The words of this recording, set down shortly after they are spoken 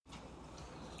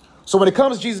So when it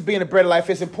comes to Jesus being the bread of life,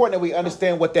 it's important that we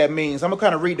understand what that means. I'm going to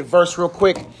kind of read the verse real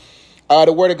quick.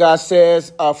 The word of God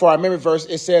says, for our memory verse,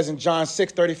 it says in John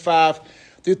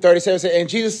 6:35-37, and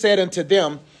Jesus said unto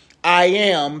them, I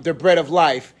am the bread of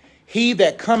life. He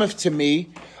that cometh to me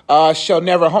shall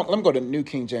never hunger. Let me go to New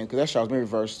King James because that's y'all's memory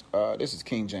verse. This is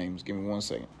King James. Give me 1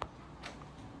 second.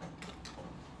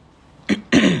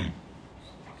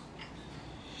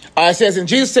 It says, and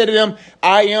Jesus said to them,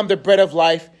 I am the bread of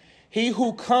life. He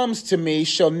who comes to me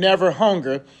shall never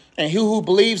hunger, and he who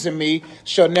believes in me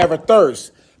shall never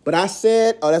thirst. But I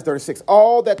said, that's 36.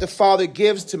 All that the Father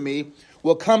gives to me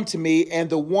will come to me, and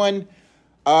the one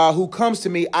who comes to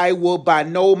me I will by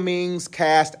no means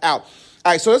cast out.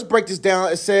 All right, so let's break this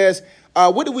down. It says,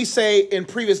 what did we say in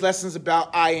previous lessons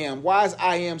about I am? Why is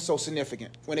I am so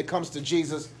significant when it comes to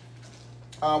Jesus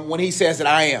when he says that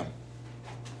I am?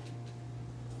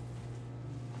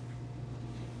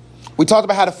 We talked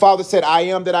about how the Father said, I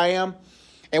am that I am.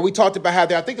 And we talked about how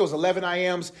there, I think there was 11 I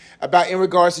ams about in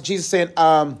regards to Jesus saying,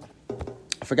 I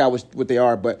forgot what they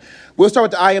are, but we'll start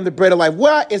with the I am the bread of life.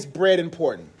 Why is bread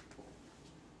important?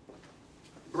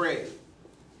 Bread.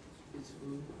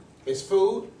 It's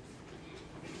food.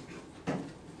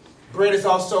 Bread is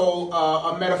also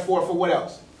a metaphor for what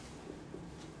else?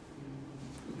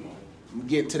 I'm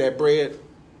getting to that bread.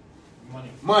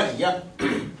 Money, yep.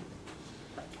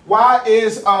 Why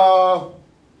is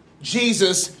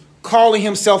Jesus calling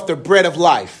himself the bread of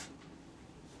life?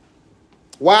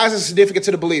 Why is it significant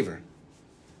to the believer?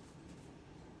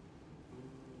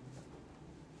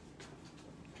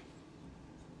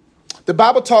 The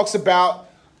Bible talks about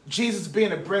Jesus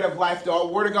being the bread of life. The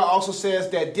Word of God also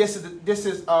says that this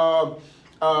is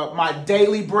my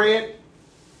daily bread.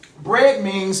 Bread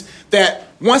means that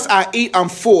once I eat, I'm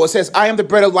full. It says, I am the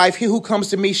bread of life. He who comes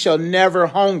to me shall never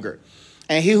hunger,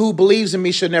 and he who believes in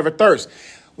me shall never thirst.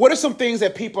 What are some things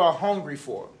that people are hungry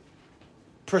for?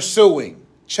 Pursuing,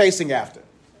 chasing after.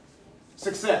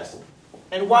 Success.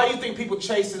 And why do you think people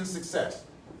chasing success?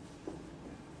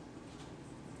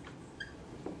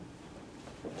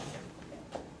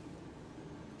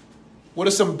 What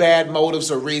are some bad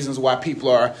motives or reasons why people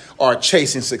are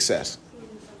chasing success?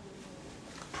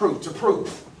 To prove.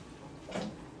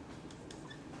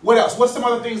 What else? What's some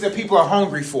other things that people are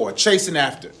hungry for, chasing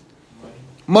after?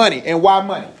 Money. And why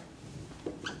money?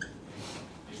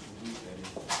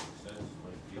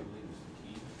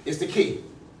 It's the key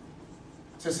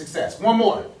to success. One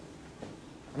more.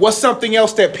 What's something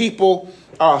else that people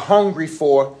are hungry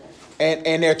for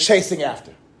and they're chasing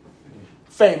after?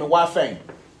 Fame. And why fame?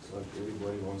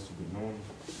 Everybody wants to be known.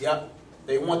 Yep.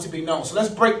 They want to be known. So let's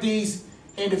break these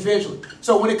individually.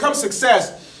 So when it comes to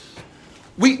success,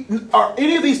 are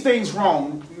any of these things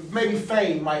wrong? Maybe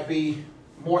fame might be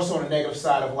more so on the negative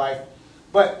side of life.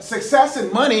 But success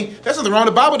and money, there's nothing wrong.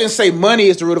 The Bible didn't say money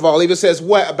is the root of all evil. It says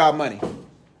what about money?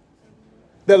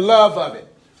 The love of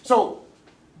it. So,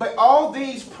 but all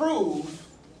these prove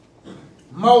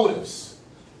motives.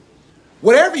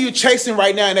 Whatever you're chasing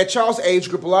right now in that Charles age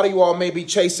group, a lot of you all may be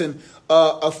chasing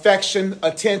affection,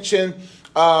 attention,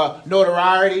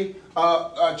 notoriety,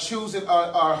 choosing,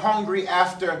 hungry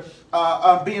after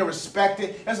being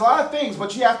respected. There's a lot of things,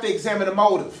 but you have to examine the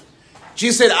motive.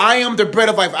 Jesus said, I am the bread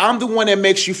of life. I'm the one that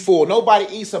makes you full.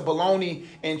 Nobody eats a bologna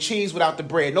and cheese without the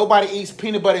bread. Nobody eats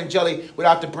peanut butter and jelly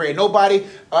without the bread.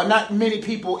 Not many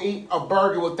people eat a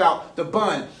burger without the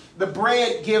bun. The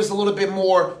bread gives a little bit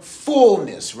more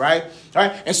fullness, right?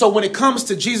 And so when it comes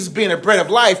to Jesus being a bread of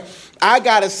life, I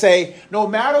got to say, no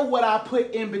matter what I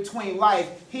put in between life,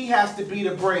 he has to be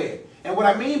the bread. And what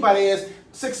I mean by that is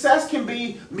success can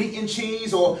be meat and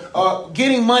cheese or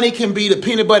getting money can be the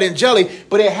peanut butter and jelly,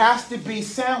 but it has to be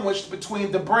sandwiched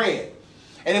between the bread.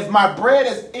 And if my bread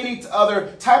is any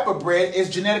other type of bread, is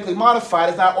genetically modified,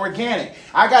 it's not organic.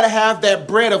 I got to have that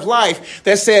bread of life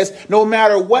that says no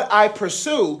matter what I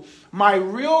pursue, my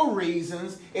real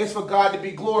reasons is for God to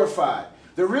be glorified.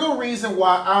 The real reason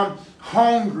why I'm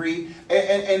hungry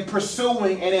and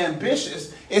pursuing and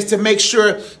ambitious is to make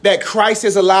sure that Christ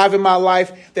is alive in my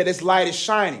life, that his light is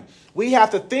shining. We have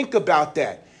to think about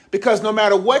that because no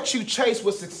matter what you chase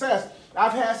with success,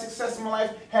 I've had success in my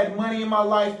life, had money in my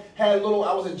life, I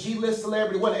was a G-list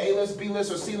celebrity, wasn't A-list,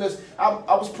 B-list, or C-list. I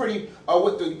was pretty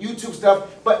with the YouTube stuff,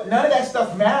 but none of that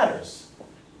stuff matters.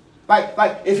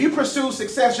 Like if you pursue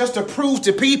success just to prove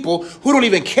to people who don't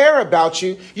even care about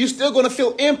you, you're still going to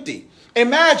feel empty.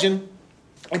 Imagine,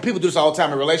 and people do this all the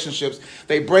time in relationships,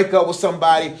 they break up with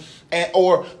somebody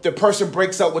or the person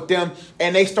breaks up with them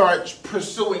and they start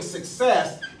pursuing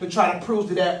success to try to prove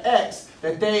to their ex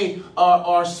that they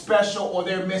are special or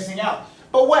they're missing out.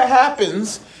 But what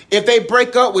happens if they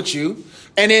break up with you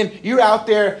And then you're out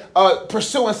there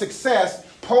pursuing success,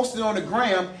 posting on the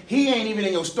gram. He ain't even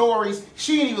in your stories.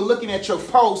 She ain't even looking at your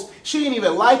posts. She ain't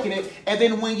even liking it. And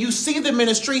then when you see them in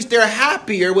the streets, they're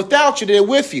happier without you than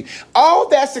with you. All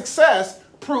that success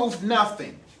proved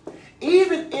nothing.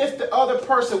 Even if the other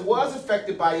person was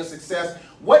affected by your success,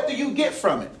 what do you get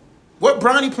from it? What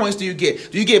brownie points do you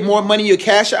get? Do you get more money in your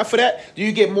cash out for that? Do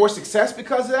you get more success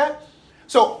because of that?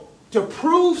 So to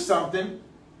prove something,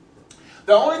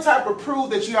 the only type of prove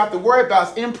that you have to worry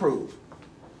about is improve.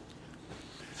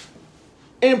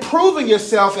 Improving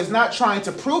yourself is not trying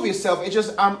to prove yourself. It's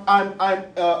just I'm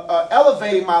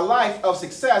elevating my life of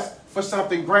success for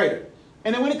something greater.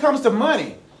 And then when it comes to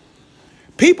money,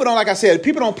 people don't, like I said,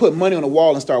 people don't put money on the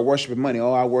wall and start worshiping money.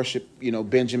 Oh, I worship,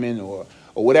 Benjamin or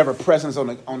whatever presence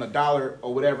on the dollar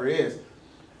or whatever it is.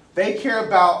 They care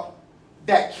about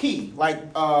that key,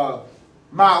 like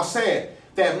Miles said,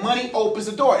 that money opens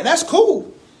the door. And that's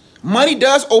cool. Money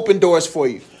does open doors for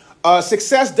you.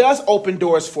 Success does open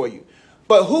doors for you.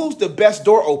 But who's the best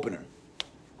door opener?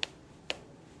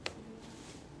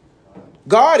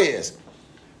 God is.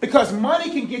 Because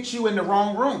money can get you in the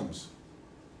wrong rooms.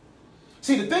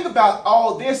 See, the thing about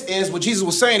all this is what Jesus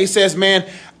was saying. He says, man,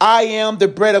 I am the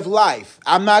bread of life.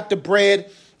 I'm not the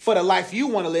bread for the life you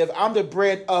want to live. I'm the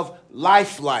bread of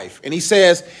life. And he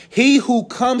says, he who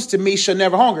comes to me shall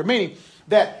never hunger. Meaning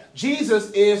that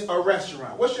Jesus is a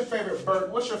restaurant. What's your favorite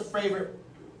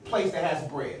place that has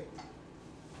bread?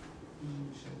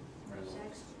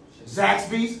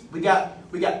 Zaxby's. We got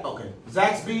okay.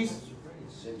 Zaxby's.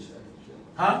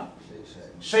 Huh?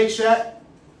 Shake Shack.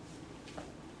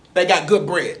 They got good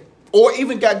bread. Or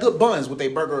even got good buns with their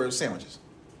burger or sandwiches.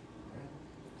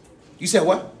 You said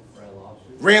what? Red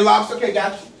Lobster. Red Lobster. Okay,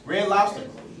 got you. Red Lobster.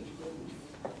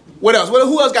 What else?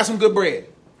 Who else got some good bread?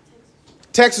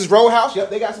 Texas Roadhouse. Yep,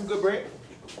 they got some good bread.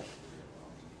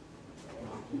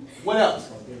 What else?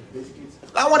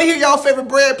 I want to hear y'all favorite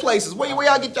bread places. Where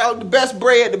y'all get y'all the best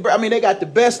bread? They got the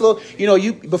best little,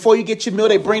 before you get your meal,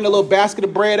 they bring the little basket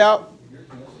of bread out.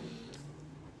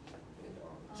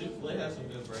 Chick-fil-A has some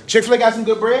good bread. Chick-fil-A got some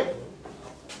good bread.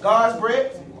 God's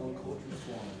bread.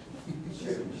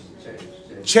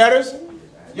 Cheddars.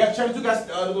 Yeah, Cheddars do got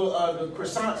the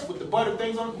croissants with the butter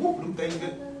things on it. Whoop, them things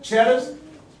good. Cheddars.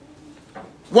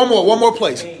 One more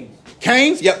place.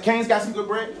 Cane's. Yep, Cane's got some good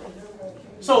bread.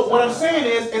 So what I'm saying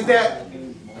is that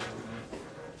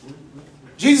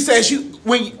Jesus says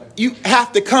you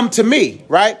have to come to me,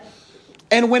 right?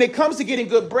 And when it comes to getting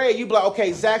good bread, you be like,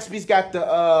 okay, Zaxby's got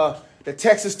the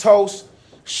Texas toast.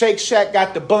 Shake Shack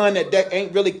got the bun that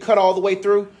ain't really cut all the way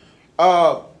through.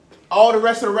 All the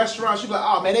rest of the restaurants, you be like,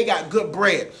 oh man, they got good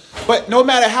bread. But no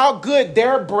matter how good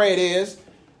their bread is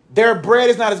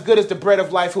not as good as the bread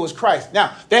of life, who is Christ.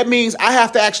 Now, that means I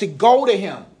have to actually go to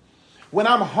him. When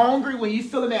I'm hungry, when you're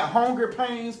feeling that hunger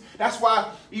pains, that's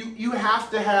why you have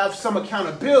to have some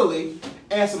accountability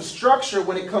and some structure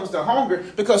when it comes to hunger.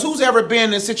 Because who's ever been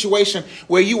in a situation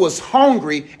where you was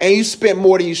hungry and you spent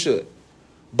more than you should?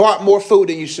 Bought more food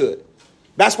than you should?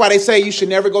 That's why they say you should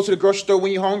never go to the grocery store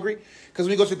when you're hungry. Because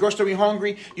when you go to the grocery store when you're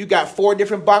hungry, you got 4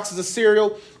 different boxes of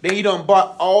cereal. Then you done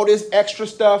bought all this extra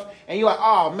stuff. And you're like,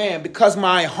 oh man, because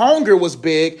my hunger was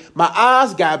big, my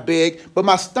eyes got big, but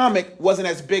my stomach wasn't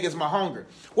as big as my hunger.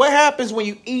 What happens when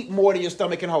you eat more than your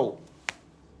stomach can hold?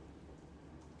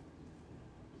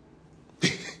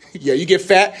 Yeah, you get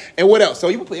fat. And what else? So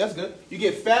you play, that's good. You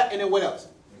get fat and then what else?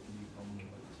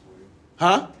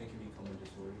 Huh? It can become a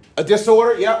disorder. A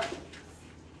disorder, yep.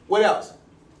 What else?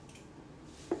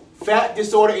 Fat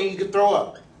disorder and you can throw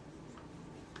up.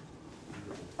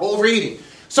 Overeating.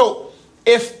 So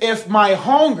if my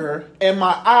hunger and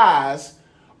my eyes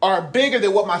are bigger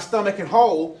than what my stomach can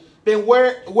hold, then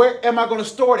where am I going to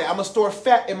store that? I'm going to store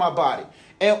fat in my body.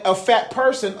 And a fat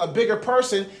person, a bigger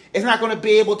person, is not going to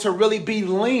be able to really be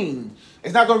lean.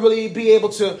 It's not going to really be able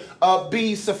to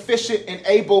be sufficient and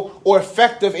able or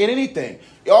effective in anything.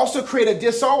 You also create a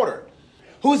disorder.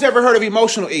 Who's ever heard of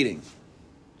emotional eating?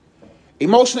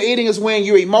 Emotional eating is when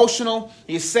you're emotional,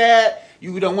 you're sad,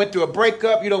 you done went through a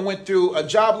breakup, you done went through a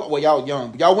job. Well, y'all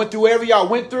young. Y'all went through whatever y'all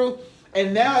went through.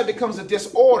 And now it becomes a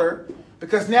disorder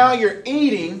because now you're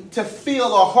eating to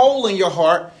fill a hole in your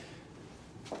heart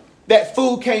that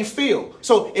food can't fill.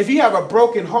 So if you have a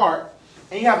broken heart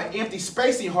and you have an empty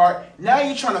space in your heart, now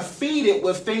you're trying to feed it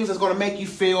with things that's going to make you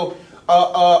feel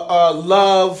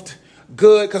loved,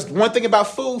 good. Because one thing about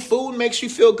food makes you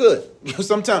feel good.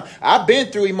 Sometimes I've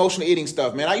been through emotional eating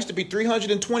stuff, man. I used to be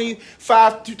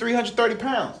 325 to 330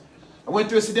 pounds. I went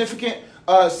through a significant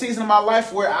season of my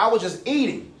life where I was just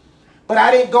eating, but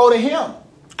I didn't go to him.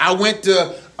 I went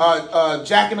to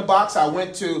Jack in the Box. I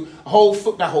went to Whole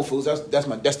Foods, not Whole Foods. That's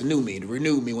the new me. The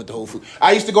renewed me went to Whole Foods.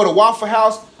 I used to go to Waffle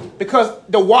House because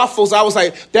the waffles. I was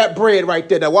like that bread right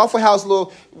there. That Waffle House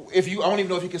little. I don't even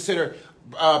know if you consider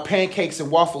pancakes and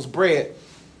waffles bread.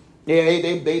 Yeah,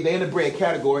 they in the bread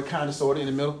category, kind of sort of in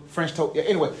the middle. French toast. Yeah,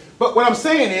 anyway, but what I'm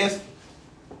saying is,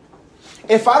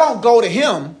 if I don't go to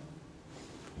him,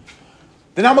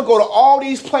 then I'm gonna go to all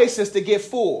these places to get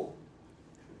full,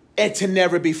 and to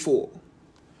never be full.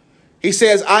 He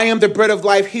says, I am the bread of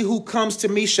life. He who comes to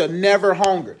me shall never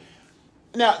hunger.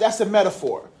 Now, that's a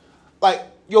metaphor. Like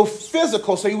your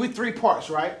physical, so we 3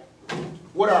 parts, right?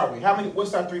 What are we?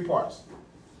 What's our 3 parts?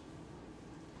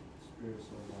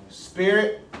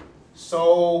 Spirit,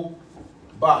 soul,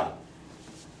 body.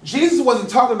 Jesus wasn't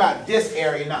talking about this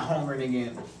area not hungering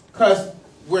again, because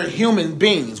we're human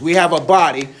beings. We have a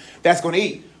body that's going to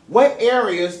eat. What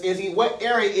area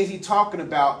is he talking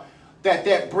about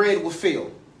that bread will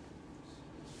fill?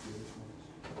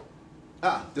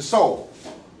 The soul.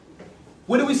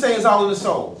 What do we say is all in the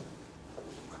soul?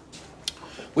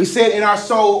 We said in our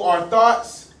soul are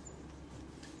thoughts,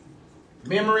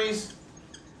 memories,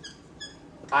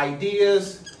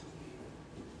 ideas,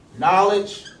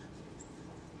 knowledge,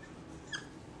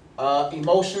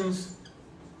 emotions.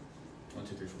 1,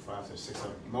 2, 3, 4, 5, 6,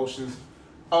 7 emotions,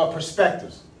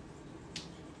 perspectives.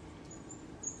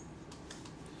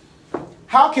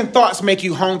 How can thoughts make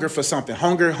you hunger for something?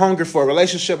 Hunger for a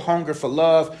relationship, hunger for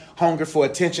love, hunger for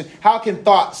attention. How can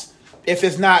thoughts, if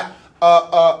it's not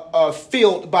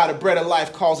filled by the bread of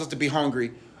life, cause us to be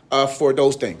hungry for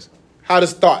those things? How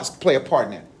does thoughts play a part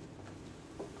in that?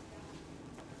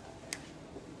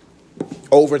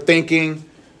 Overthinking,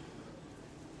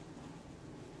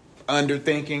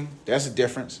 underthinking. That's the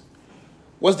difference.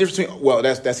 What's the difference between? Well,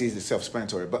 that's easy,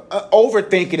 self-explanatory. But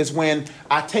overthinking is when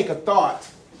I take a thought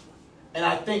and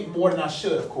I think more than I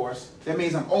should, of course. That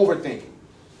means I'm overthinking.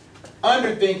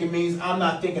 Underthinking means I'm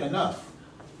not thinking enough.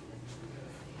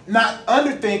 Not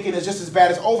underthinking is just as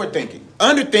bad as overthinking.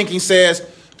 Underthinking says,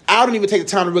 I don't even take the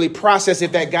time to really process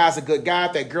if that guy's a good guy,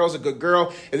 if that girl's a good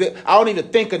girl. I don't even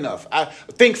think enough. I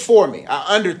think for me.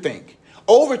 I underthink.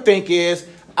 Overthink is,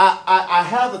 I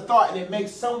have a thought and it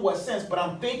makes somewhat sense, but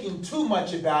I'm thinking too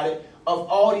much about it, of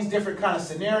all these different kind of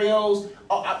scenarios.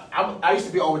 I used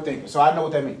to be an overthinker, so I know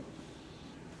what that means.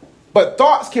 But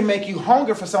thoughts can make you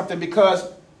hunger for something,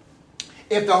 because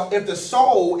if the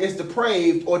soul is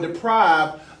depraved or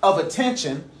deprived of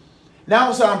attention,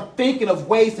 now so I'm thinking of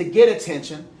ways to get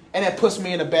attention, and that puts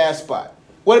me in a bad spot.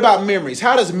 What about memories?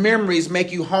 How does memories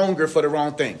make you hunger for the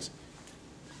wrong things?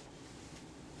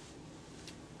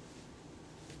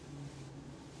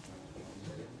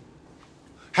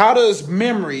 How does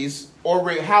memories, or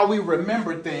how we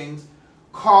remember things,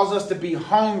 cause us to be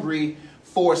hungry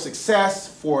for success,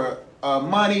 for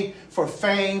money, for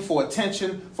fame, for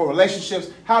attention, for relationships?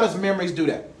 How does memories do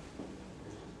that?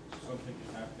 Something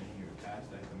can happen in your past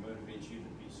that can motivate you to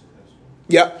be successful.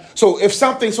 Yeah. So if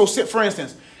something, for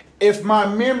instance, if my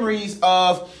memories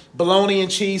of bologna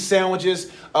and cheese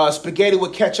sandwiches, spaghetti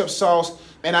with ketchup sauce,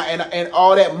 and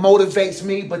all that motivates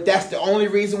me, but that's the only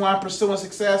reason why I'm pursuing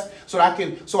success, so I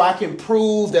can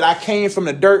prove that I came from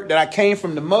the dirt, that I came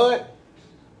from the mud.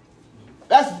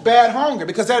 That's bad hunger,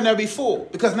 because that'll never be full.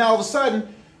 Because now all of a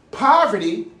sudden,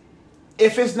 poverty,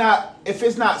 if it's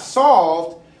not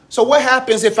solved, so what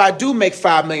happens if I do make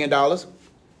 $5 million?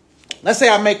 Let's say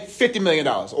I make $50 million,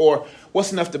 or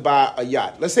what's enough to buy a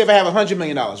yacht? Let's say if I have $100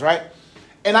 million, right?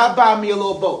 And I buy me a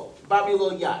little boat, buy me a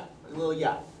little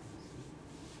yacht.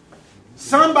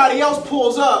 Somebody else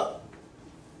pulls up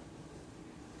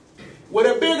with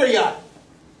a bigger yacht.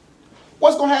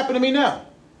 What's going to happen to me now?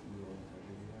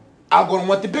 I'm going to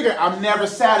want the bigger. I'm never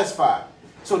satisfied.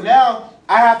 So now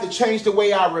I have to change the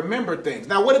way I remember things.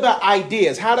 Now, what about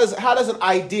ideas? How does an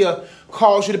idea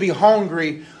cause you to be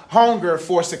hunger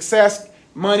for success,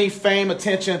 money, fame,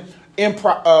 attention,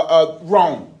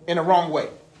 wrong, in the wrong way?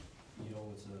 You don't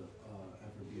want to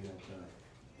ever be at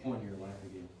that point in your life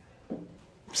again.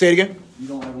 Say it again. You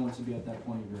don't ever want to be at that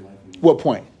point of your life again. What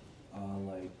point?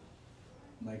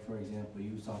 Like for example,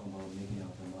 you was talking about making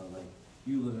out the mud. Like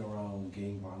you living around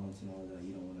gang violence and all that.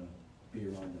 You don't want to be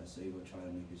around that. So you would try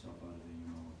to make yourself out of it. You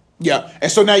know. Yeah,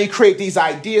 and so now you create these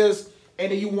ideas,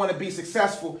 and then you want to be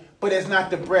successful, but it's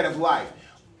not the bread of life.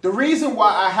 The reason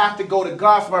why I have to go to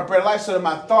God for my bread of life, so that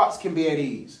my thoughts can be at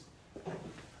ease.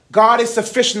 God is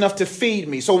sufficient enough to feed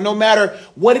me. So no matter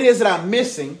what it is that I'm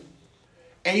missing,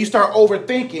 and you start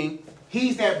overthinking,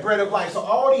 He's that bread of life. So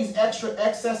all these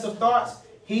excessive thoughts,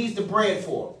 He's the bread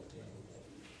for.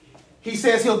 He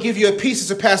says He'll give you a peace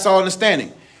that surpasses all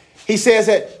understanding. He says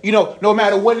that, no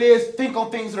matter what it is, think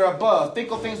on things that are above.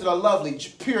 Think on things that are lovely,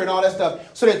 pure, and all that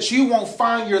stuff, so that you won't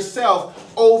find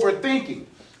yourself overthinking.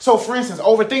 So, for instance,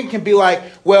 overthinking can be like,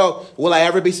 well, will I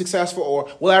ever be successful? Or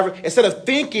will I ever, instead of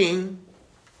thinking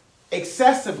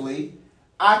excessively,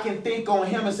 I can think on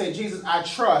him and say, Jesus, I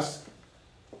trust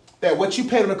that what you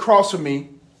paid on the cross for me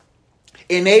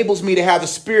enables me to have the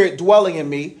Spirit dwelling in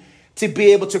me to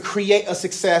be able to create a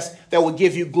success that will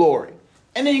give you glory.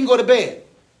 And then you can go to bed.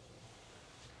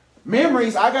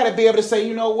 Memories, I got to be able to say,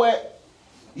 you know what?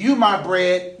 You my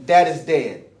bread, that is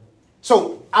dead.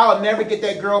 So I'll never get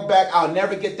that girl back. I'll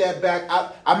never get that back.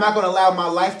 I'm not going to allow my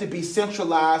life to be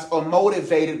centralized or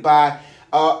motivated by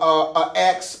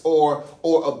ex or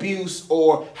abuse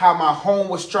or how my home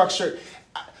was structured.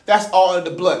 That's all in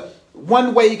the blood.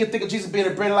 One way you can think of Jesus being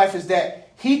a bread of life is that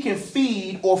he can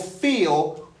feed or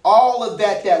fill all of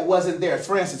that wasn't there.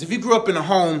 For instance, if you grew up in a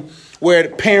home where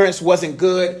the parents wasn't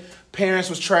good, parents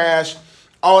was trash,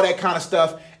 all that kind of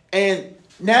stuff, and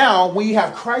now when you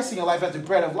have Christ in your life as the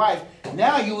bread of life,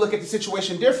 now you look at the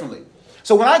situation differently.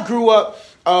 So when I grew up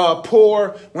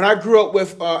poor, when I grew up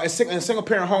with in a single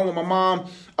parent home with my mom,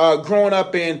 growing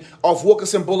up off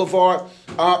Wilkerson Boulevard,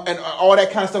 and all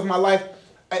that kind of stuff in my life,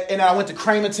 and I went to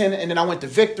Cramerton, and then I went to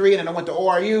Victory, and then I went to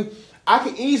ORU, I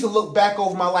can easily look back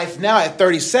over my life now at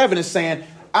 37 and saying,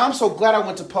 I'm so glad I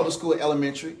went to public school at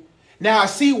elementary. Now I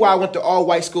see why I went to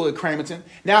all-white school at Cramerton.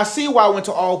 Now I see why I went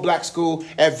to all-black school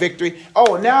at Victory.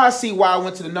 Oh, now I see why I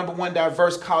went to the #1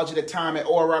 diverse college at the time at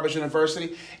Oral Roberts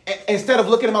University. Instead of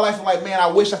looking at my life and like, man, I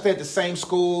wish I stayed at the same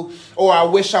school, or I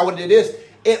wish I would have did this.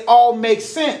 It all makes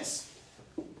sense.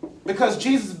 Because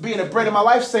Jesus being a bread in my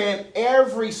life saying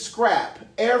every scrap,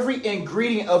 every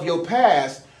ingredient of your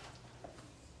past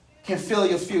can fill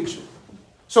your future.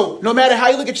 So no matter how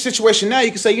you look at your situation now, you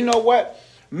can say, you know what?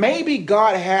 Maybe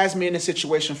God has me in this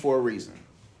situation for a reason.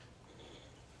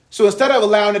 So instead of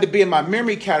allowing it to be in my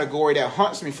memory category that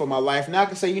haunts me for my life, now I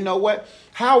can say, you know what?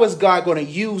 How is God going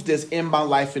to use this in my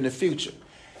life in the future?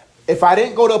 If I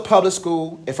didn't go to a public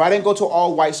school, if I didn't go to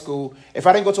all white school, if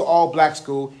I didn't go to all black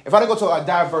school, if I didn't go to a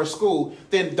diverse school,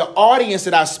 then the audience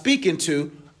that I'm speaking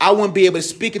to, I wouldn't be able to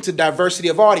speak into diversity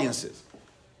of audiences.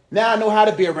 Now I know how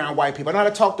to be around white people. I know how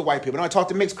to talk to white people. I know how to talk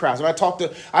to mixed crowds.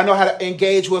 I know how to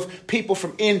engage with people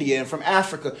from India and from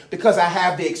Africa because I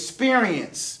have the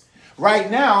experience.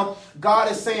 Right now, God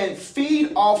is saying,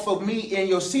 feed off of me in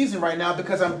your season right now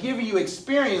because I'm giving you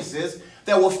experiences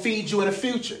that will feed you in the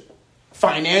future.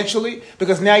 Financially,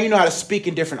 because now you know how to speak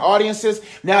in different audiences.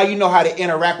 Now you know how to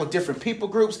interact with different people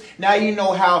groups. Now you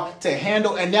know how to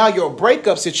handle, and now your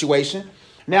breakup situation,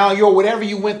 now your whatever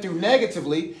you went through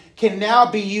negatively can now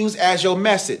be used as your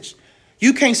message.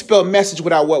 You can't spell message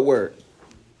without what word?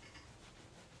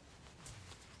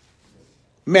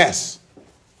 Mess.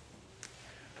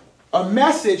 A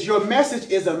message, your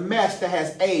message is a mess that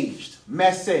has aged.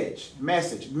 Mess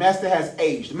that has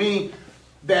aged. Meaning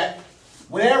that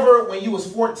whatever, when you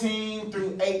was 14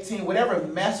 through 18, whatever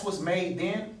mess was made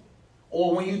then,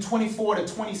 or when you 24 to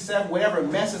 27, whatever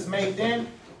mess is made then,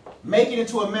 make it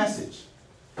into a message.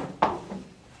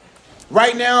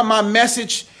 Right now, my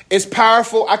message is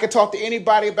powerful. I can talk to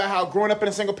anybody about how growing up in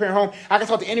a single parent home. I can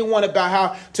talk to anyone about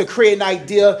how to create an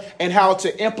idea and how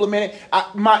to implement it.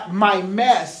 My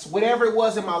mess, whatever it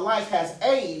was in my life, has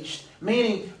aged,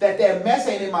 meaning that mess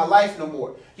ain't in my life no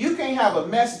more. You can't have a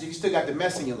message if you still got the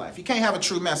mess in your life. You can't have a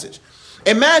true message.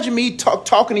 Imagine me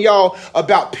talking to y'all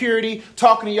about purity,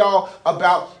 talking to y'all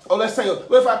about, let's say,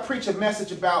 what if I preach a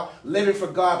message about living for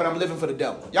God, but I'm living for the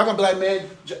devil? Y'all gonna be like, man,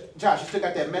 Josh, you still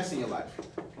got that mess in your life.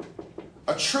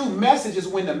 A true message is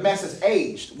when the mess is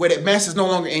aged, where that mess is no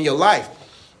longer in your life.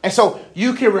 And so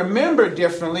you can remember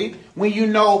differently when you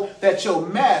know that your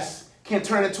mess can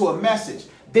turn into a message.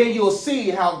 Then you'll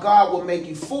see how God will make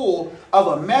you full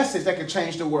of a message that can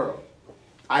change the world.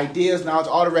 Ideas, knowledge,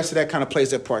 all the rest of that kind of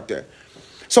plays that part there.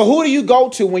 So who do you go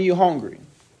to when you're hungry?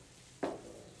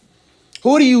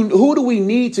 Who do we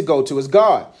need to go to? It's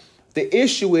God. The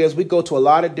issue is we go to a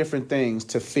lot of different things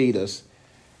to feed us,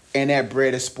 and that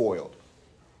bread is spoiled.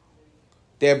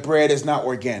 That bread is not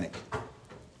organic.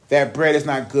 That bread is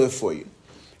not good for you.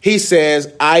 He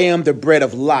says, I am the bread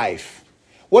of life.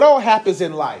 What all happens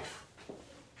in life?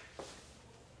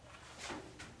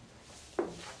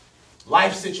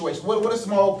 Life situation. What are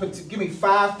small? Give me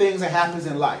 5 things that happens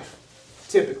in life,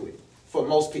 typically, for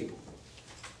most people.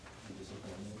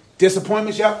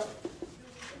 Disappointments, yep.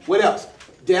 What else?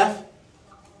 Death.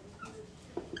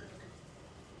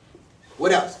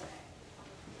 What else?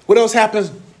 What else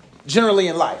happens generally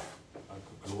in life?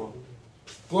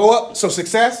 Glow up. So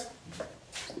success.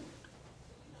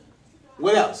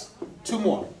 What else? 2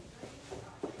 more.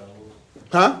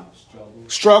 Huh?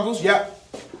 Struggles, yep.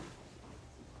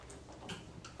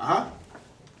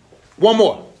 One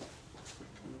more.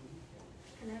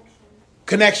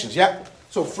 Connections, yep.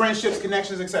 So friendships,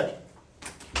 connections, etc.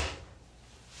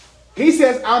 He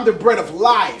says, I'm the bread of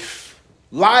life.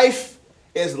 Life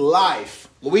is life.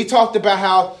 We talked about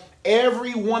how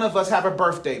every one of us have a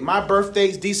birthday. My birthday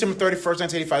is December 31st,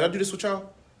 1985. Did I do this with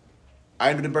y'all? I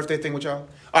didn't do the birthday thing with y'all?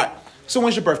 All right. So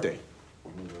when's your birthday?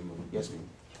 Yes, ma'am.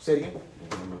 Say it again.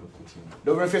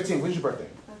 November 15th. When's your birthday?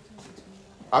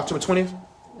 October 20th?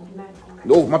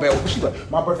 No, my bad. What's she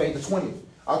like? My birthday is the 20th.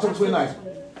 October 29th.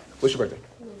 What's your birthday?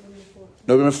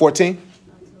 November 14th?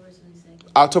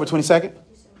 October 22nd?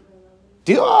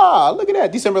 Look at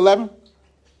that. December 11th?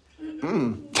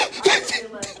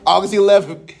 August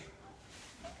 11th.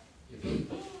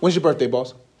 When's your birthday,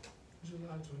 boss?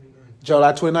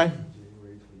 July 29th?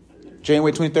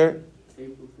 January 23rd?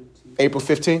 April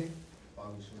 15th?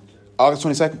 August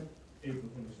 22nd?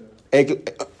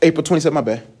 April 27th, my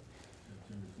bad.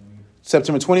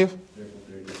 September 20th?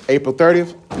 April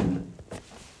 30th?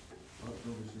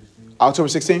 October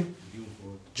 16th?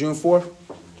 June 4th?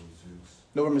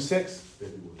 November 6th?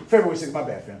 February 6th, my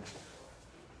bad, fam.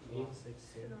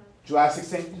 July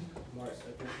 16th?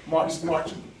 March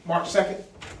 2nd?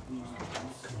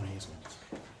 Come on, hands.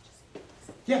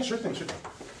 Yeah, sure thing.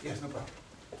 Yes, no problem.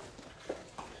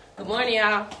 Good morning,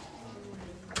 y'all.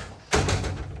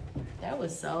 That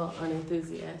was so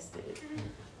unenthusiastic.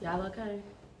 Y'all okay?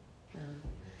 No.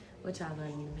 What y'all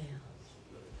learning in the mail?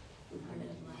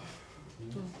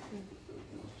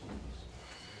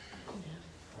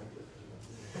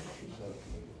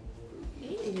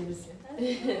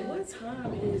 What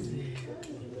time is it?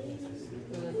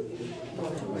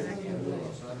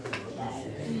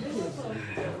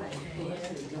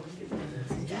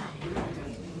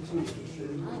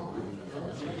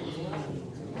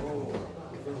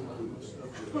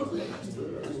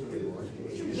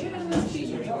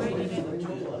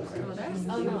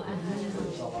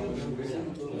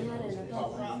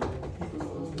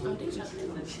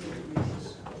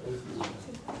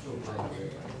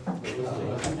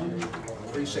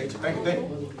 Appreciate you. Thank you.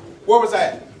 Where was I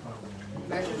at?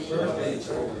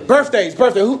 Birthdays.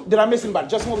 Who did I miss anybody?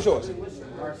 Justin, what was yours?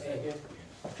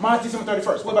 Mine's December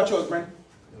 31st. What about yours, Brandon?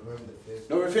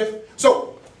 November 5th.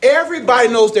 So everybody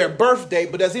knows their birthday,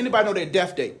 but does anybody know their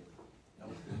death date?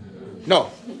 No.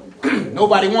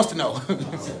 Nobody wants to know.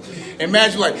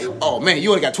 Imagine like, oh man, you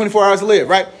only got 24 hours to live,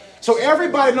 right? So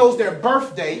everybody knows their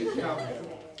birthday.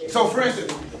 So for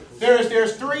instance,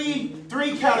 there's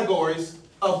three categories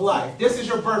of life. This is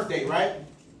your birthday, right?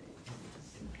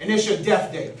 And this your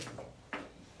death date.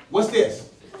 What's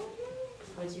this?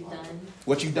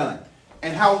 What you've done.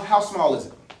 And how small is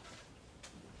it?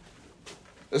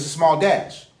 It's a small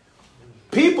dash.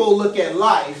 People look at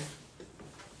life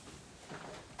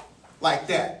like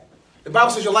that. The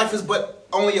Bible says your life is but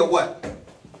only a what?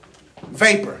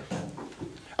 Vapor.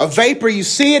 A vapor, you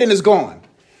see it and it's gone.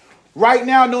 Right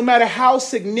now, no matter how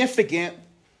significant,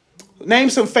 name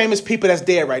some famous people that's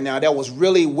dead right now that was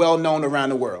really well known around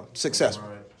the world. Successful.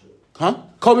 Huh?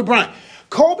 Kobe Bryant.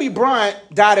 Kobe Bryant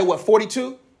died at what,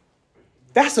 42?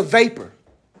 That's a vapor.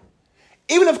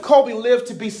 Even if Kobe lived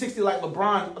to be 60 like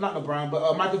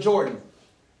Michael Jordan,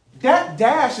 that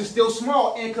dash is still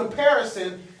small in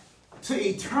comparison to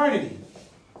eternity.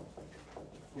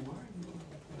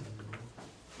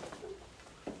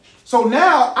 So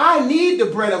now I need the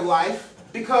bread of life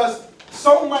because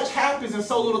so much happens in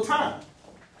so little time.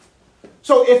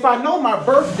 So if I know my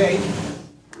birthday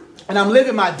and I'm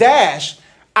living my dash,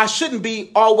 I shouldn't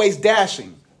be always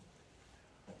dashing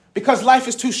because life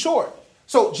is too short.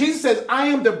 So Jesus says, I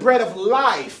am the bread of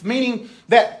life, meaning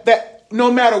that no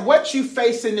matter what you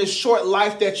face in this short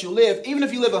life that you live, even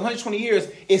if you live 120 years,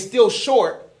 it's still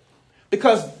short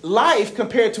because life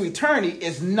compared to eternity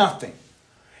is nothing.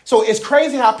 So it's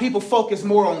crazy how people focus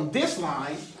more on this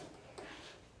line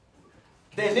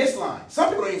than this line. Some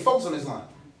people don't even focus on this line.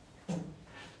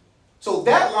 So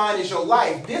that line is your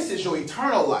life. This is your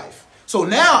eternal life. So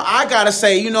now I got to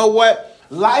say, you know what?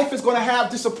 Life is going to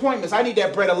have disappointments. I need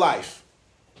that bread of life.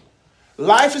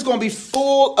 Life is going to be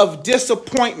full of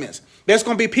disappointments. There's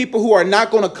going to be people who are not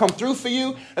going to come through for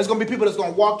you. There's going to be people that's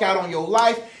going to walk out on your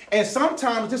life. And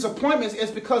sometimes disappointments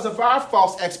is because of our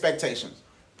false expectations.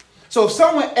 So if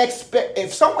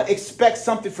someone expects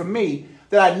something from me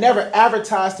that I never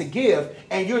advertised to give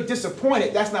and you're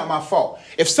disappointed, that's not my fault.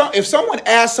 If someone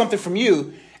asked something from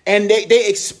you and they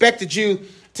expected you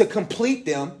to complete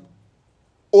them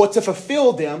or to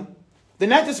fulfill them, then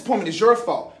that disappointment is your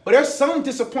fault. But there's some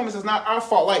disappointments that's not our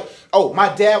fault. Like, oh,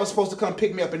 my dad was supposed to come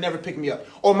pick me up and never picked me up.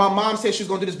 Or my mom said she was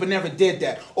going to do this but never did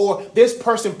that. Or this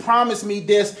person promised me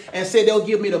this and said they'll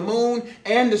give me the moon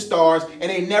and the stars and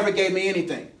they never gave me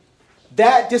anything.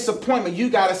 That disappointment, you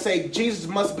got to say, Jesus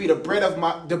must be the bread of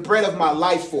my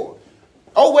life for.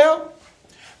 Oh, well,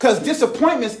 because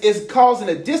disappointments is causing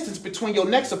a distance between your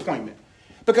next appointment.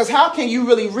 Because how can you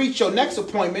really reach your next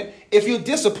appointment if you're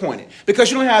disappointed?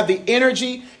 Because you don't have the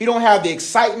energy, you don't have the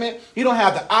excitement, you don't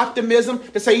have the optimism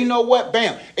to say, you know what,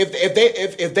 bam,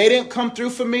 if they didn't come through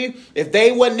for me, if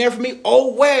they wasn't there for me,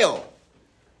 oh well,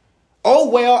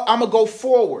 I'm going to go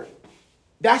forward.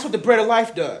 That's what the bread of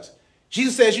life does.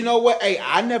 Jesus says, you know what, hey,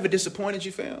 I never disappointed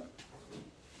you, fam.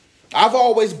 I've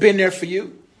always been there for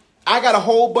you. I got a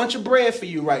whole bunch of bread for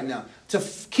you right now to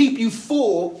keep you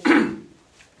full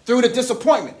through the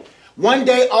disappointment. One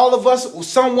day, all of us,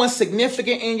 someone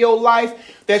significant in your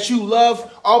life that you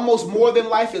love almost more than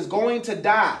life is going to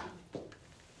die.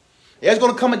 There's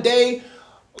going to come a day,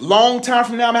 long time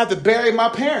from now, I'm going to have to bury my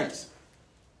parents.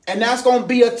 And that's going to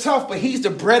be a tough, but he's the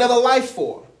bread of the life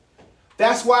for.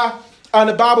 That's why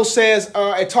the Bible says,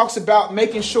 it talks about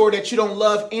making sure that you don't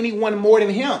love anyone more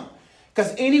than him.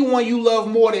 Because anyone you love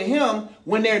more than him,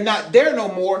 when they're not there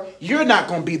no more, you're not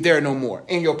going to be there no more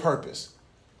in your purpose.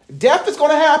 Death is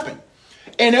going to happen.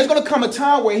 And there's going to come a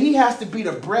time where he has to be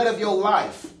the bread of your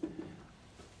life.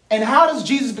 And how does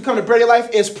Jesus become the bread of your life?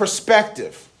 It's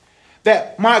perspective.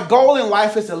 That my goal in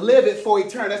life is to live it for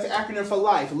eternity. That's the acronym for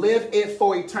life. Live it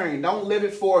for eternity. Don't live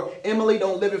it for Emily.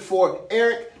 Don't live it for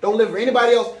Eric. Don't live it for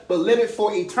anybody else, but live it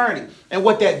for eternity. And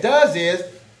what that does is,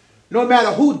 no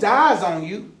matter who dies on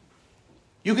you,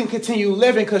 you can continue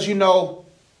living because you know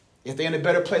if they're in a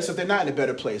better place or if they're not in a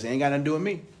better place. They ain't got nothing to do with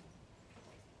me.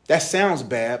 That sounds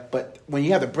bad, but when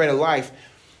you have the bread of life,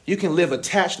 you can live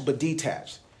attached but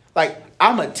detached. Like,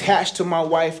 I'm attached to my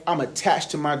wife. I'm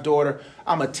attached to my daughter.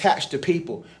 I'm attached to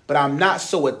people. But I'm not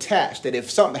so attached that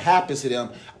if something happens to them,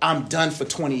 I'm done for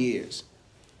 20 years.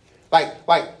 Like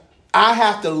I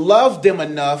have to love them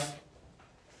enough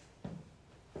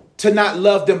to not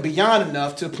love them beyond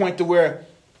enough to the point to where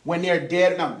when they're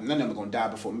dead, none of them are going to die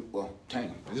before me. Well,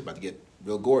 dang, this is about to get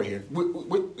real gory here.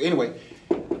 Anyway,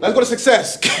 let's go to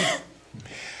success.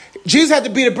 Jesus had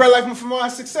to be the bread of life for my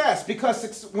success,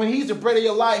 because when he's the bread of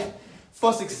your life,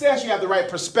 for success, you have the right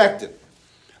perspective.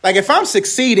 Like if I'm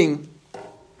succeeding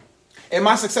and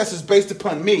my success is based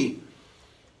upon me,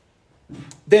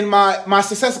 then my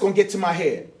success is going to get to my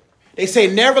head. They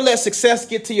say never let success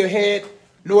get to your head,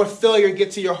 nor failure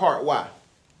get to your heart. Why?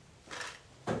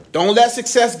 Don't let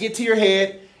success get to your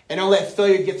head and don't let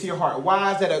failure get to your heart.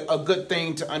 Why is that a good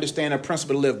thing to understand, a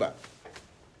principle to live by?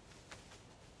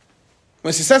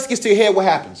 When success gets to your head, what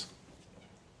happens?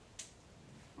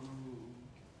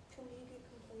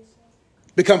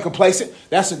 Become complacent.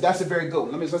 That's a very good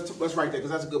one. Let's write that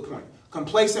because that's a good point.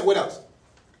 Complacent. What else?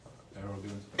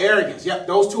 Arrogance. Yep,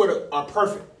 those two are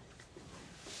perfect.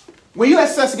 When you let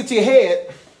success get to your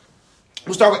head,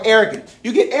 we'll start with arrogant.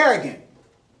 You get arrogant.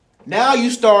 Now you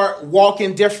start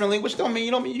walking differently, which don't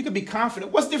mean you can be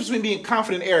confident. What's the difference between being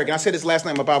confident and arrogant? I said this last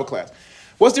night in my Bible class.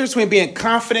 What's the difference between being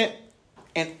confident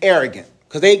and arrogant?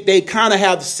 Because they kind of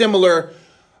have similar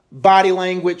body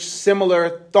language,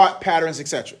 similar thought patterns,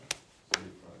 etc.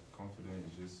 Confident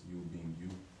is just you being you.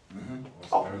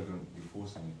 Mm-hmm. Arrogant, you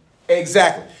forcing it.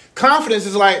 Exactly. Confidence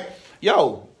is like,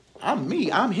 yo, I'm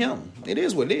me, I'm him. It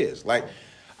is what it is. Like,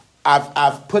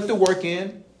 I've put the work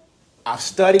in. I've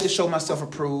studied to show myself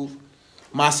approved.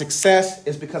 My success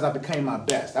is because I became my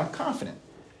best. I'm confident.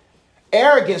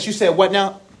 Arrogance, you said what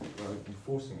now? You're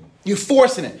forcing it. You're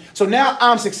forcing it. So now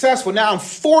I'm successful. Now I'm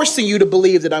forcing you to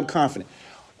believe that I'm confident.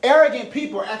 Arrogant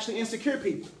people are actually insecure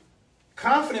people.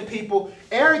 Confident people,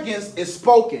 arrogance is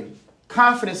spoken.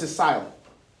 Confidence is silent.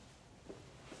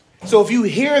 So if you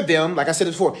hear them, like I said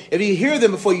before, if you hear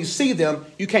them before you see them,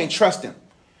 you can't trust them.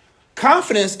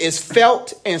 Confidence is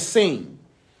felt and seen.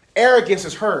 Arrogance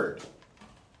is heard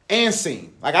and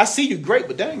seen. Like, I see you great,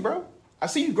 but dang, bro. I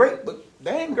see you great, but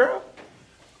dang, girl.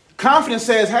 Confidence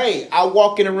says, hey, I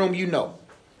walk in a room, you know.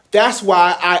 That's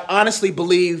why I honestly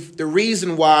believe the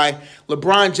reason why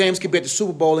LeBron James can be at the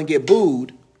Super Bowl and get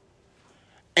booed,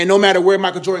 and no matter where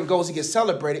Michael Jordan goes, he gets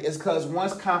celebrated, is because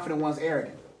one's confident, one's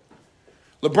arrogant.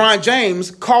 LeBron James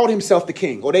called himself the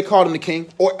king, or they called him the king,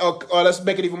 or let's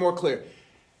make it even more clear.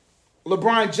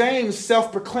 LeBron James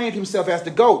self-proclaimed himself as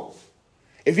the GOAT.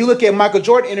 If you look at Michael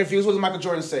Jordan interviews, what does Michael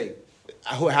Jordan say?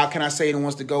 How can I say he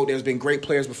wants to go? There's been great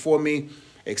players before me,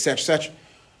 etc., etc.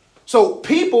 So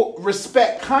people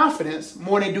respect confidence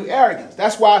more than they do arrogance.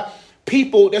 That's why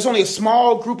there's only a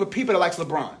small group of people that likes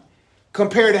LeBron.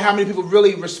 compared to how many people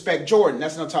really respect Jordan.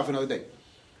 That's another topic for another day.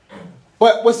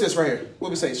 But what's this right here? What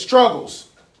we say? Struggles.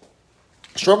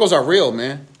 Struggles are real,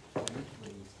 man.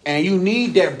 And you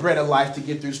need that bread of life to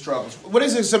get through struggles. What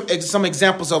is some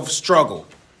examples of struggle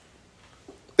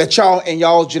that y'all in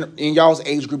y'all's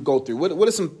age group go through? What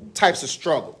are some types of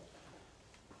struggle?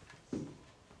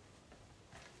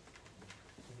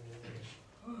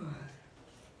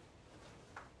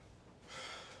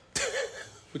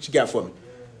 What you got for me?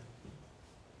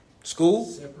 School?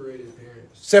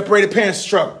 Separated parents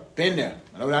struggle. Been there.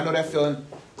 I know that feeling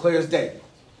clear as day.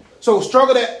 So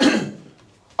struggle that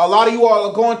a lot of you all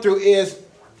are going through is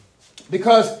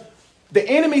because the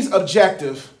enemy's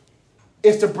objective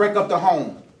is to break up the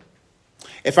home.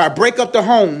 If I break up the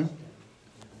home,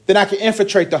 then I can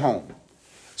infiltrate the home.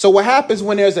 So what happens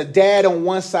when there's a dad on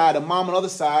one side, a mom on the other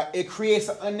side, it creates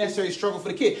an unnecessary struggle for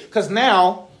the kid. Because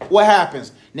now what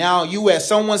happens? Now you at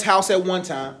someone's house at one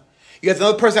time. You have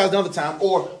another person's house another time.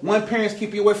 Or one parent's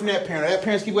keep you away from that parent. Or that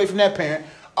parent's keep you away from that parent.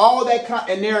 All that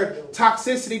and their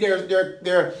toxicity,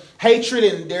 their hatred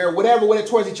and their whatever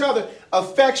towards each other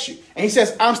affects you. And he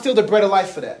says, I'm still the bread of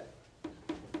life for that.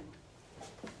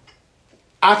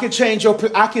 I can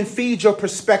feed your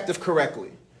perspective correctly.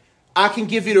 I can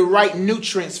give you the right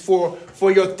nutrients for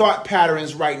your thought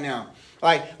patterns right now.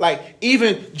 Like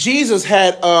even Jesus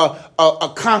had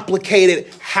a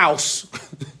complicated house.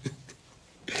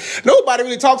 Nobody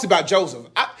really talks about Joseph.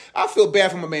 I feel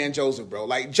bad for my man Joseph, bro.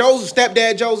 Like Joseph,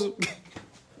 stepdad Joseph.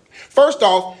 First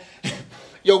off,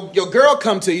 your girl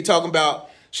come to you talking about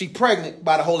she pregnant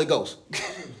by the Holy Ghost.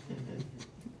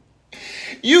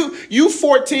 You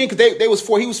 14, because they was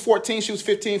 4, he was 14, she was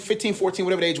 15, 14,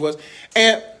 whatever the age was.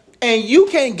 And you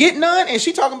can't get none, and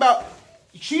she talking about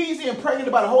she's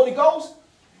impregnated by the Holy Ghost.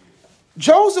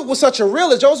 Joseph was such a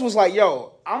realist. Joseph was like,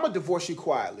 yo, I'm going to divorce you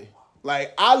quietly.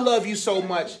 Like, I love you so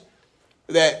much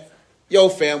that, yo,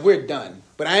 fam, we're done.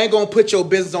 But I ain't going to put your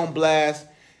business on blast,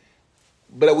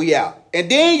 but we out. And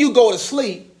then you go to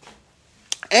sleep.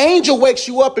 Angel wakes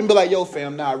you up and be like, yo,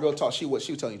 fam, nah, real talk. She was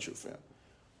telling you the truth, fam.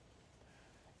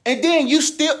 And then you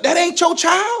still, that ain't your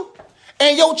child.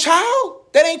 And your child,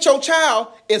 that ain't your child,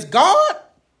 is God.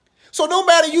 So no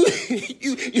matter what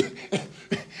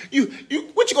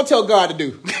you gonna tell God to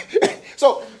do?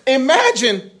 So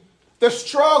imagine the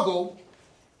struggle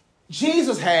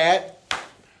Jesus had,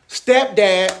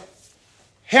 stepdad,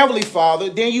 Heavenly Father.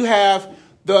 Then you have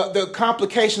the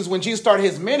complications when Jesus started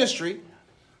his ministry.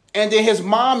 And then his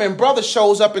mom and brother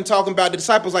shows up and talking about the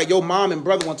disciples like, your mom and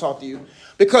brother want to talk to you.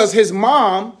 Because his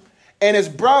mom and his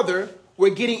brother were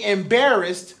getting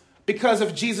embarrassed because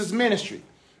of Jesus' ministry.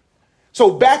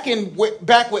 So back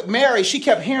with Mary, she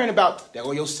kept hearing about,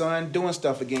 oh, your son doing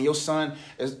stuff again. Your son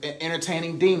is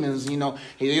entertaining demons. You know,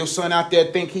 your son out there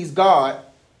think he's God.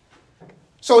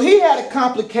 So he had a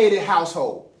complicated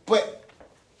household, but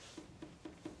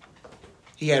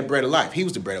he had bread of life. He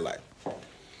was the bread of life.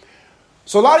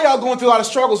 So a lot of y'all going through a lot of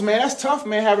struggles, man. That's tough,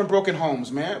 man, having broken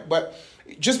homes, man. But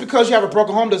just because you have a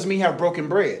broken home doesn't mean you have broken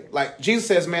bread. Like Jesus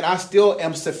says, man, I still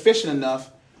am sufficient enough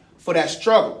for that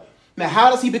struggle. Now,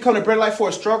 how does he become the bread of life for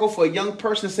a struggle? For a young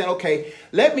person saying, okay,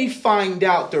 let me find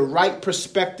out the right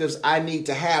perspectives I need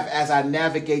to have as I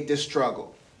navigate this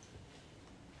struggle.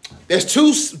 There's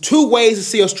two ways to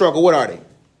see a struggle. What are they?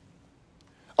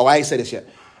 Oh, I ain't said this yet.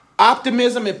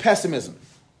 Optimism and pessimism.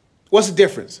 What's the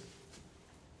difference?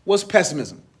 What's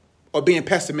pessimism or being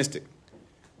pessimistic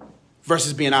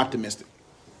versus being optimistic?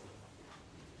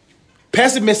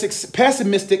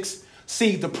 Pessimistics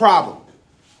see the problem.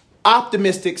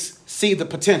 Optimistics see the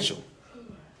potential.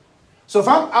 So if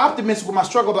I'm optimistic with my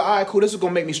struggle, but all right, cool, this is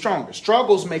going to make me stronger.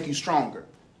 Struggles make you stronger.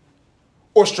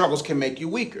 Or struggles can make you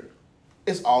weaker.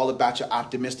 It's all about your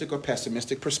optimistic or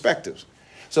pessimistic perspectives.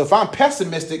 So if I'm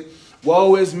pessimistic,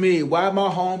 woe is me. Why my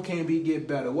home can't get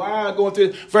better? Why am I going through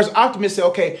this? Versus optimist say,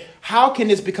 okay, how can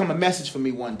this become a message for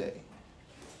me one day?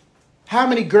 How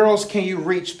many girls can you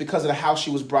reach because of the house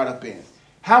you was brought up in?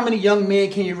 How many young men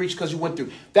can you reach because you went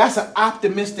through? That's an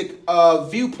optimistic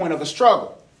viewpoint of a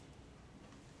struggle.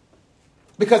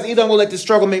 Because either I'm going to let this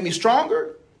struggle make me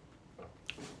stronger,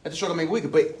 let the struggle make me weaker.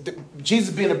 But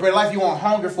Jesus being the bread of life, you want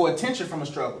hunger for attention from a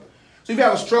struggle. So if you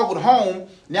have a struggled home,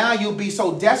 now you'll be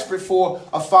so desperate for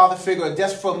a father figure, or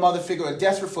desperate for a mother figure, or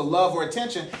desperate for love or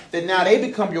attention, that now they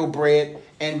become your bread,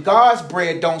 and God's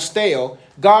bread don't stale,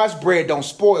 God's bread don't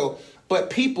spoil, but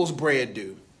people's bread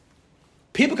do.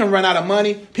 People can run out of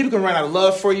money, people can run out of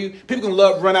love for you, people can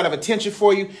run out of attention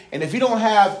for you, and if you don't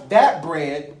have that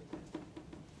bread,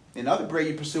 then the other bread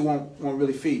you pursue won't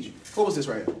really feed you. What was this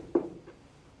right here?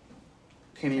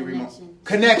 Can't even read.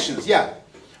 Connections, yeah.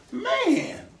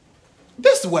 Man.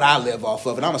 This is what I live off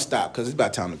of, and I'm going to stop because it's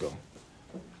about time to go.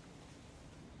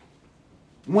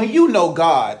 When you know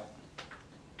God,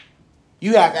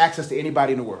 you have access to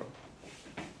anybody in the world.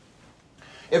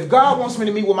 If God wants me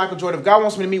to meet with Michael Jordan, if God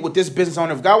wants me to meet with this business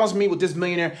owner, if God wants me to meet with this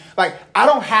millionaire, like, I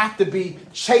don't have to be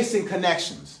chasing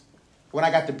connections when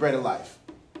I got the bread of life.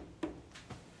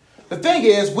 The thing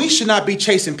is, we should not be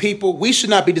chasing people. We should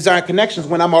not be desiring connections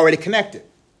when I'm already connected.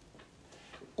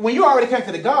 When you're already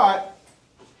connected to God,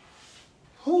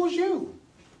 who's you?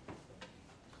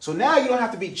 So now you don't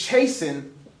have to be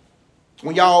chasing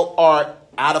when y'all are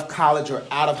out of college or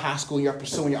out of high school, you're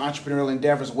pursuing your entrepreneurial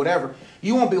endeavors, whatever.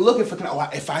 You won't be looking for,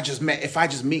 if I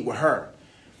just meet with her.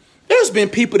 There's been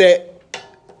people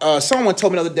that someone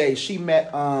told me the other day she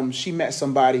met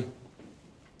somebody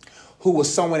who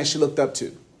was someone that she looked up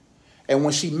to. And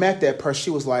when she met that person, she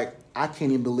was like, I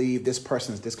can't even believe this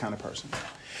person is this kind of person.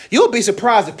 You'll be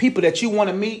surprised that people that you want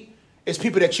to meet is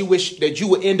people that you wish that you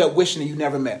would end up wishing that you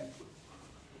never met.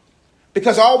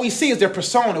 Because all we see is their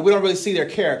persona. We don't really see their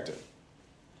character.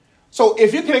 So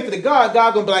if you're connected to God,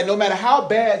 God going to be like, no matter how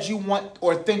bad you want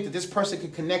or think that this person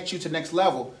can connect you to the next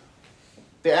level,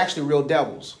 they're actually real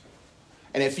devils.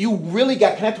 And if you really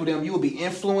got connected with them, you will be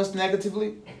influenced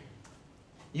negatively.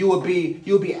 You will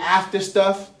be after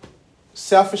stuff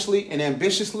selfishly and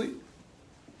ambitiously.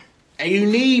 And you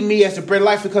need me as the bread of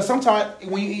life, because sometimes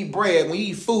when you eat bread, when you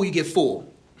eat food, you get full.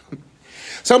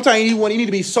 Sometimes you need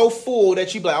to be so full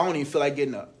that you be like, I don't even feel like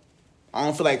getting up. I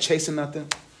don't feel like chasing nothing.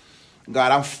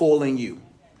 God, I'm full in you.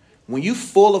 When you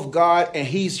full of God and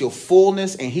he's your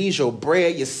fullness and he's your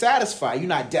bread, you're satisfied. You're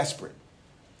not desperate.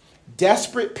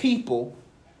 Desperate people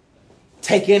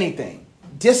take anything.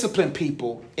 Disciplined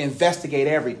people investigate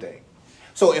everything.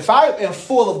 So if I am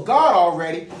full of God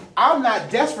already, I'm not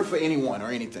desperate for anyone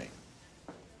or anything.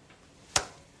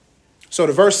 So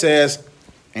the verse says,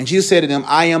 and Jesus said to them,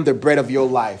 I am the bread of your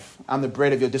life. I'm the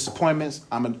bread of your disappointments.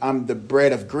 I'm the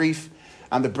bread of grief.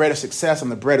 I'm the bread of success. I'm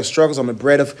the bread of struggles. I'm the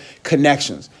bread of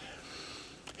connections.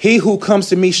 He who comes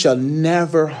to me shall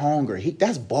never hunger.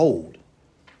 That's bold.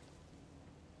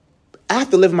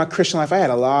 After living my Christian life, I had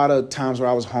a lot of times where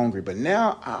I was hungry, but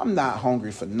now I'm not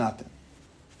hungry for nothing.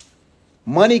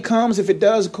 Money comes. If it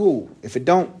does, cool. If it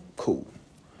don't, cool.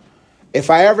 If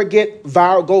I ever go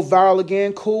viral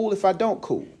again, cool. If I don't,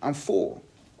 cool. I'm full.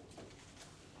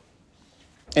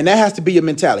 And that has to be your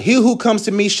mentality. He who comes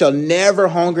to me shall never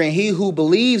hunger, and he who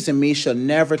believes in me shall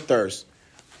never thirst.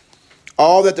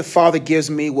 All that the Father gives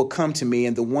me will come to me,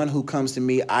 and the one who comes to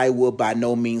me I will by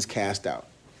no means cast out.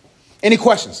 Any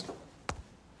questions?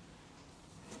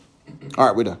 All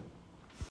right, we're done.